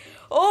it.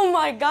 Oh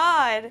my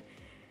God.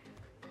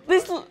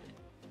 This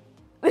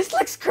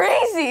looks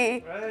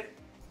crazy. Right?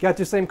 Got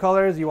your same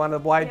colors. You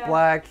wanted white,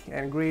 black,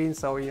 and green.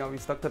 So, you know, we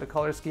stuck to the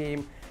color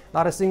scheme.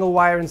 Not a single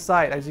wire in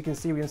sight. As you can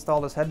see, we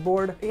installed this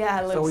headboard. Yeah,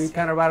 it looks... So we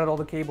kind of routed all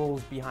the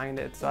cables behind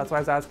it. So that's why I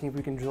was asking if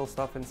we can drill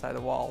stuff inside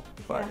the wall.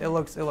 But it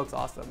looks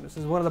awesome. This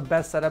is one of the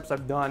best setups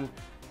I've done.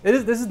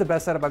 This is the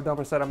best setup I've done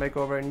for Setup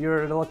Makeover, and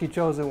you're the lucky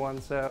chosen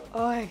one. So.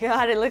 Oh my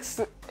God, it looks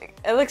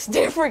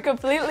different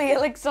completely.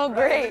 It looks so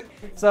great.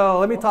 So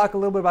let me talk a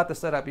little bit about the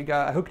setup.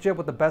 I hooked you up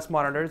with the best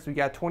monitors. We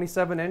got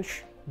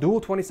 27-inch,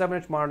 dual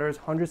 27-inch monitors,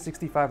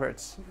 165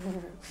 hertz.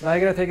 Now you're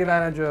gonna take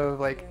advantage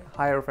of like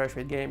higher refresh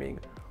rate gaming.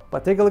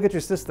 But take a look at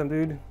your system,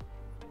 dude.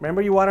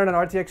 Remember you wanted an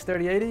RTX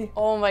 3080?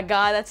 Oh my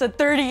God, that's a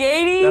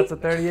 3080? That's a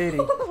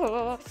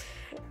 3080.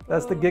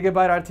 That's the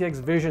Gigabyte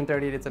RTX Vision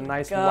 3080. It's a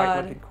nice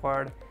white looking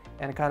card,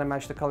 and it kind of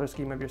matched the color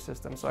scheme of your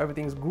system. So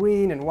everything's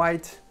green and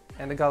white,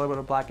 and they got a little bit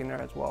of black in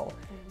there as well.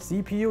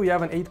 CPU, you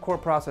have an 8-core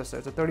processor.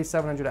 It's a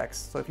 3700X.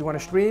 So if you want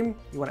to stream,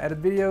 you want to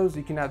edit videos,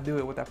 you cannot do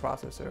it with that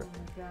processor.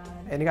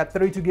 And you got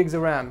 32 gigs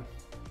of RAM.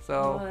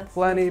 So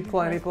plenty of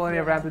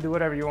RAM to do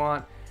whatever you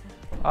want.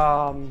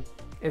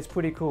 It's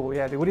pretty cool.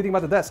 Yeah, dude, what do you think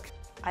about the desk?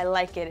 I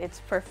like it.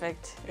 It's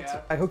perfect.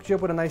 I hooked you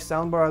up with a nice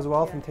soundbar as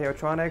well from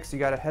Teotronics. You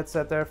got a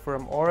headset there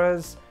from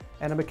Auras,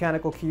 and a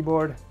mechanical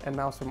keyboard and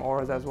mouse from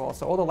Auras as well.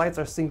 So all the lights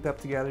are synced up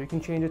together. You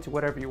can change it to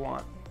whatever you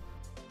want.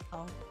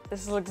 Oh,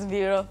 this looks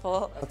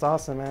beautiful. That's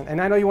awesome, man.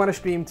 And I know you want to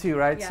stream too,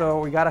 right? Yeah. So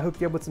we got to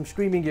hook you up with some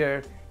streaming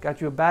gear.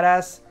 Got you a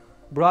badass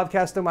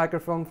broadcaster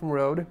microphone from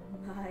Rode.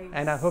 Nice.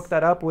 And I hooked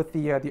that up with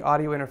the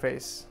audio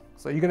interface.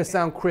 So you're going to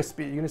sound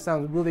crispy. You're going to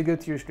sound really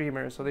good to your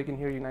streamers so they can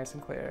hear you nice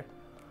and clear.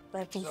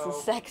 That piece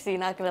is sexy,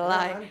 not gonna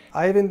lie.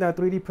 I even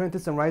 3D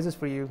printed some risers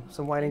for you,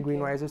 some white and green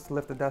risers to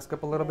lift the desk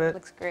up a little bit.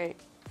 Looks great.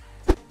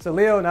 So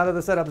Leo, now that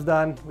the setup's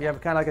done, we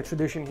have kind of like a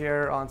tradition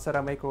here on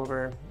Setup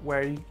Makeover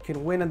where you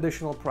can win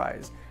additional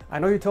prize. I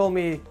know you told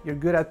me you're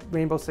good at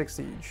Rainbow Six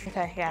Siege.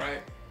 Okay, yeah.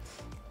 Right.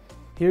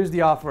 Here's the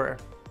offer.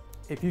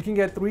 If you can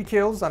get 3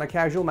 kills on a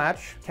casual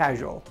match,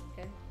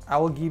 I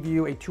will give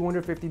you a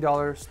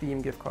 $250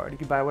 Steam gift card. You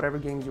can buy whatever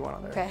games you want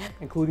on there,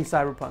 including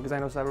Cyberpunk, because I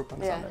know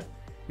Cyberpunk's on there.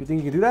 You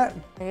think you can do that?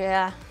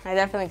 Yeah, I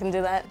definitely can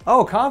do that.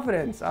 Oh,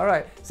 confidence. All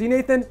right. See,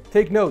 Nathan,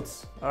 take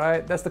notes. All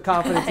right. That's the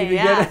confidence you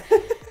can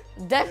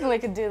get. Definitely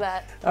could do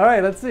that. All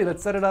right, let's see.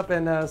 Let's set it up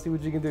and see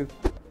what you can do.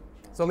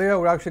 So, Leo,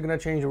 we're actually going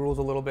to change the rules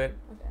a little bit,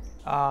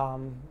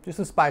 just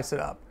to spice it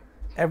up.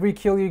 Every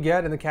kill you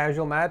get in the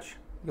casual match,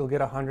 you'll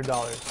get $100.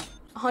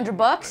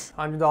 $100?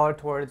 $100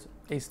 towards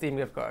a Steam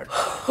gift card.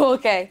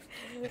 Okay.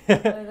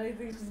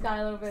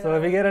 So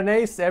if you get an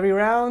ace every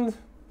round,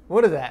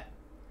 what is that?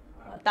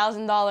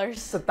 $1,000.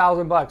 It's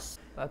 $1,000.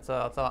 That's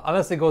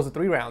unless it goes to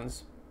 3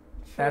 rounds.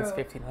 True. That's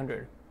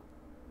 $1,500.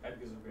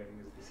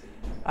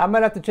 I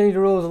might have to change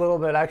the rules a little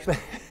bit, actually.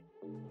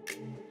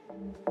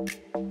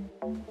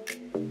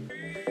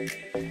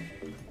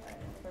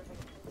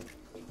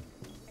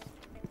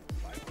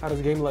 How does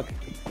the game look?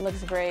 It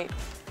looks great.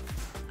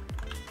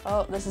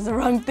 Oh, this is the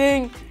wrong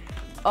thing.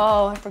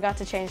 Oh, I forgot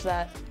to change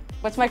that.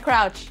 What's my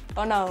crouch?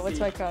 Oh no, what's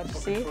my crouch?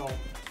 C? Oh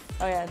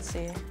yeah, it's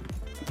C.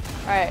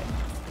 All right.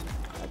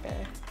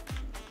 Okay.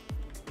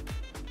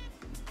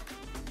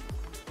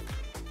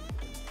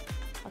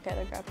 Okay,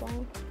 they're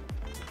grappling.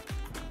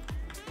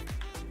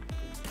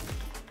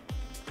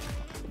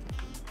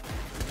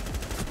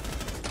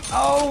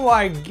 Oh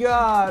my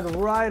God,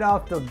 right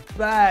off the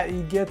bat,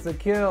 he gets a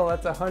kill.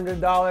 That's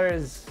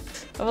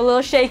 $100. I'm a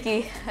little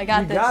shaky. I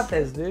got this. You got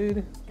this,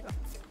 dude.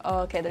 Oh,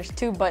 okay, there's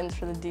 2 buttons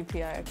for the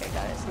DPI. Okay,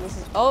 got it. So this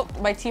is, oh,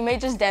 my teammate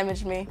just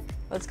damaged me.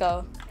 Let's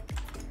go.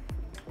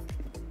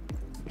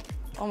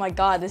 Oh my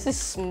God, this is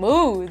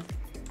smooth.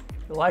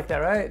 You like that,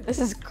 right? This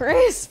is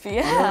crisp,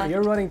 yeah.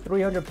 You're running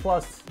 300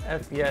 plus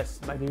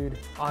FPS, my dude,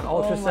 on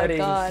ultra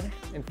settings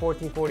in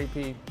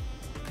 1440p.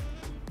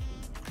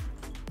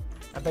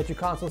 I bet your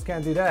consoles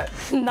can't do that.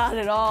 Not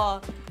at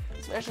all,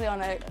 especially on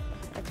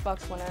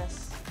Xbox One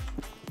S.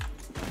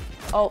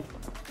 Oh.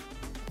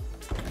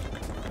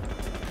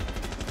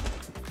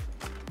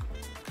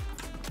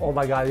 Oh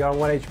my God, you're on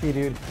 1 HP,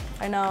 dude.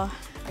 I know.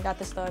 I got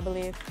this though, I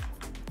believe.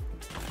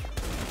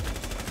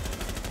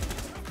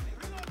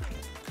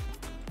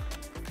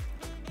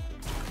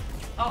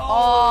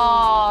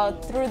 Oh,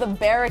 through the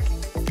barrack.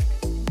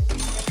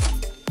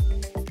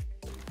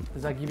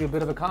 Does that give you a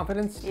bit of a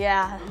confidence?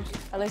 Yeah,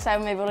 at least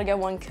I'm able to get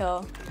 1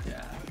 kill.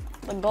 Yeah.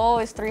 The goal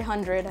is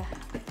 300.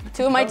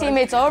 2 of my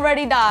teammates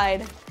already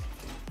died.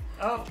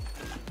 Oh.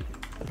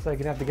 Looks like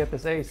you have to get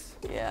this ace.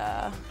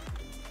 Yeah.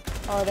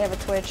 Oh, they have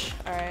a Twitch.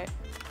 All right.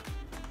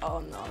 Oh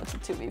no, it's a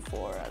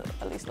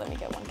 2v4. At least let me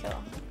get 1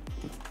 kill.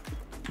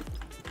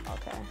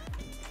 Okay.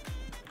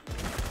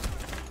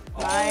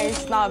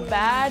 Nice, not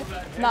bad,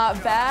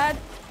 not bad.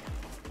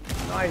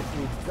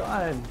 Nicely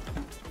done.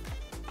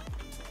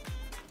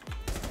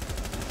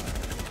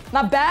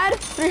 Not bad.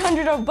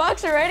 300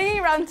 bucks already,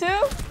 round 2.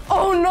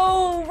 Oh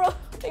no, bro.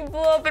 He blew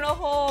up in a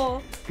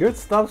hole. Good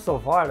stuff so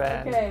far,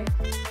 man. Okay.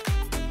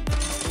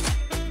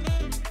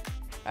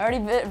 Already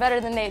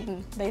better than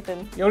Nathan.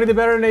 You only did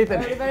better than Nathan.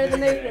 Already better than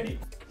Nathan.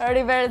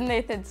 Already better than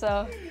Nathan,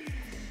 so.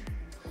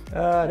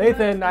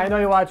 Nathan, I know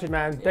you're watching,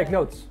 man. Take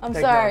notes. I'm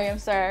Take sorry, notes. I'm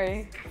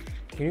sorry.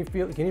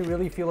 Can you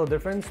really feel a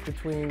difference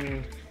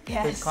between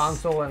Yes. the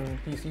console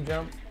and PC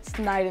jump? It's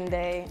night and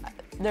day.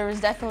 There was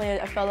definitely,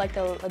 I felt like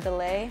a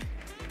delay.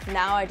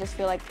 Now I just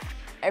feel like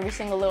every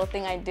single little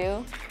thing I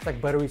do. It's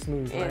like buttery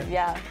smooth, right?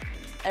 Yeah,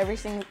 every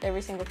single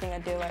thing I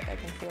do, I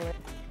can feel it.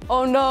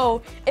 Oh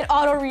no, it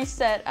auto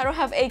reset. I don't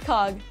have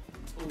ACOG,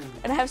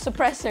 and I have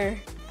suppressor.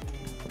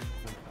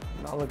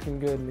 Not looking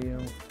good, Leo.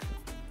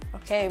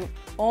 Okay,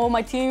 oh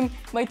my team,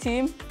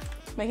 making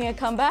a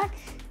comeback.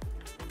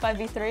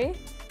 5v3.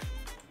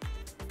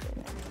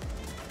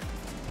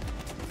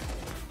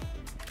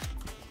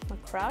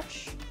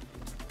 Crouch.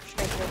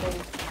 Straight to the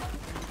baby.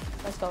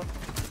 Let's go.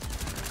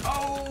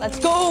 Oh. Let's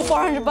go!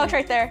 400 bucks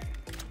right there.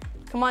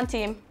 Come on,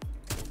 team.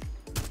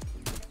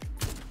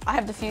 I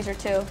have diffuser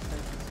too.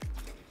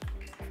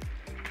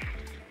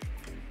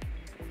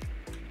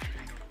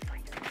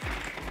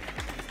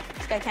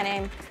 This guy can't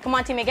aim. Come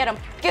on, teammate, get him.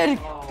 Good,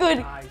 good,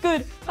 nice.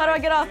 good. How do I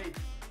get off?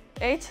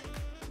 8.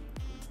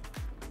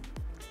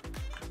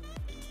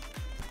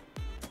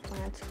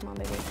 Come on,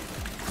 baby.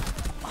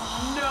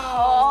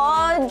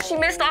 Oh, she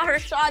missed all her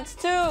shots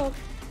too.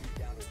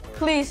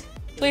 Please,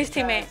 please,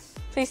 teammate.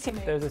 Please,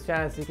 teammate. There's a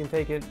chance you can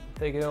take it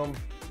home.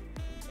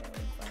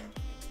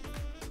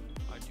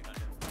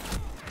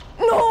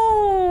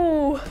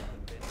 No!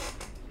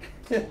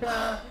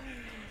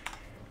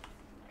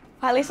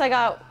 At least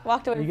I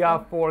walked away. You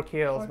got 4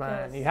 kills,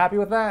 man. kills. You happy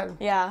with that?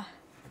 Yeah,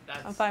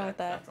 I'm fine with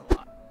that.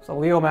 So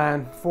Leo,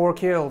 man, 4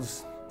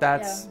 kills.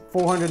 That's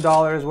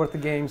 $400 worth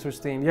of games for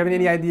Steam. You have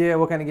any idea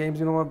what kind of games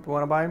you want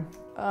to buy?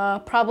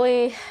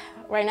 Probably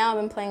right now I've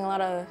been playing a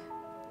lot of,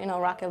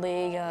 Rocket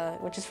League,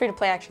 which is free to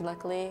play actually,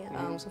 luckily.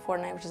 So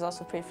Fortnite, which is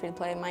also pretty free to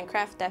play.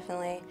 Minecraft,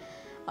 definitely.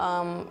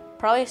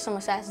 Probably some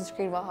Assassin's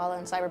Creed Valhalla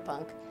and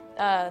Cyberpunk.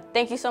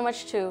 Thank you so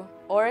much to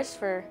Oris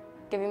for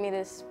giving me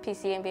this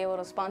PC and be able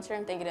to sponsor,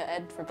 and thank you to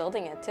Ed for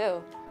building it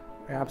too.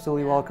 You're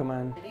absolutely welcome,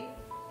 man.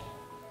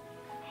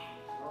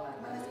 Well,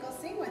 let's go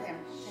sing with him.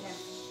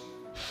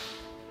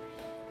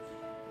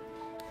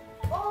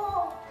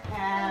 Oh,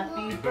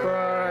 happy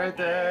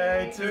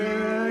Birthday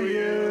to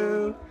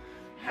you.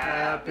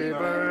 Happy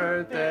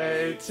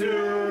birthday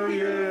to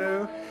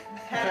you.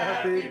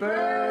 Happy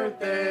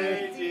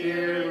birthday,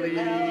 dear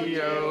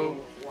Leo.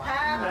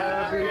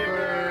 Happy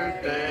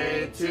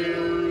birthday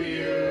to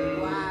you.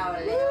 Wow,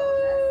 Leo,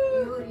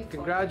 that's beautiful.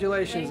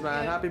 Congratulations,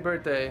 man. Happy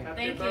birthday.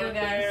 Thank you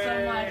guys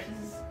so much.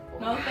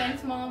 No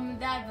offense, Mom and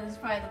Dad, but it's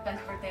probably the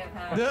best birthday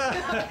I've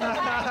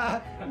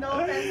had. No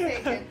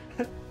offense taken.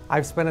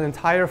 I've spent an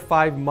entire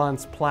 5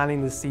 months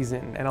planning this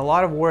season, and a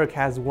lot of work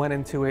has went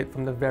into it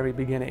from the very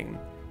beginning.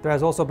 There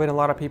has also been a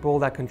lot of people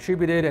that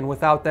contributed, and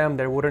without them,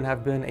 there wouldn't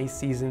have been a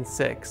season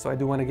 6. So I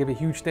do want to give a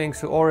huge thanks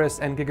to Oris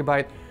and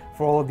Gigabyte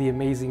for all of the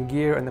amazing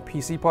gear and the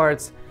PC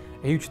parts.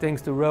 A huge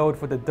thanks to Rode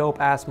for the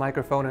dope-ass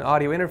microphone and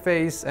audio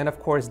interface, and of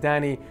course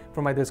Danny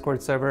from my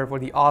Discord server for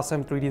the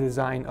awesome 3D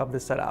design of the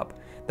setup.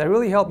 That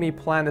really helped me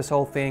plan this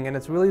whole thing, and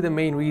it's really the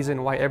main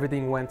reason why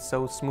everything went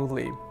so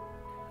smoothly.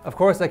 Of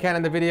course, I can't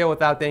end the video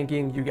without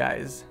thanking you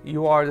guys.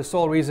 You are the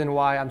sole reason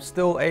why I'm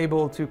still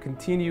able to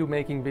continue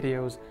making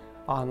videos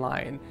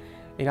online.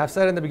 I've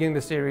said it in the beginning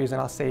of the series,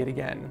 and I'll say it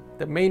again.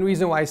 The main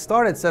reason why I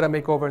started Setup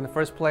Makeover in the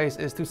first place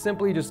is to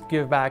simply just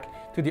give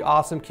back to the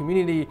awesome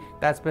community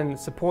that's been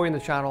supporting the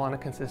channel on a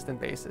consistent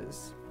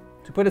basis.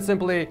 To put it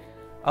simply,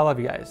 I love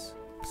you guys.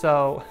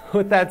 So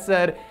with that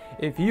said,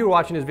 if you're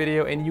watching this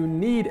video and you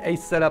need a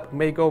setup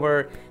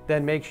makeover,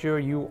 then make sure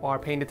you are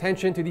paying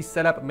attention to the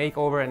setup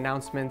makeover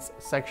announcements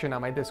section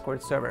on my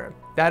Discord server.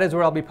 That is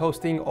where I'll be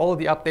posting all of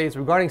the updates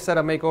regarding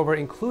setup makeover,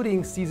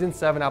 including season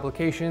 7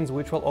 applications,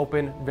 which will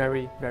open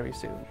very, very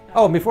soon.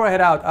 Oh, before I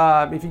head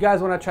out, if you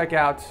guys want to check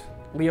out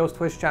Leo's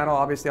Twitch channel,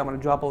 obviously I'm going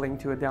to drop a link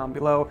to it down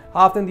below.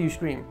 How often do you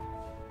stream?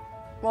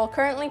 Well,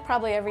 currently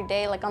probably every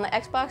day. Like on the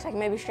Xbox, I can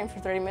maybe stream for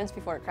 30 minutes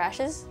before it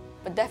crashes,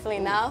 but definitely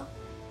now.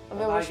 I've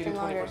been able to stream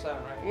longer.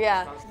 Right?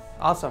 Yeah.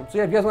 Awesome. So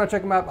yeah, if you guys want to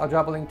check them out, I'll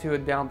drop a link to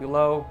it down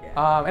below.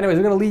 Anyways,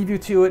 we're going to leave you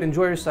to it.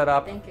 Enjoy your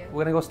setup. Thank you.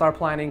 We're going to go start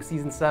planning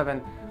season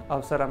 7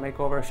 of Setup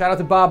Makeover. Shout out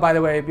to Bob, by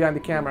the way, behind the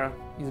camera.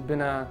 He's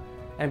been a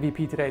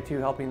MVP today too,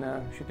 helping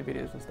shoot the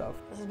videos and stuff.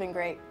 This has been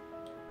great.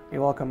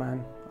 You're welcome,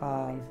 man.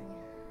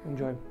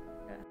 Enjoy.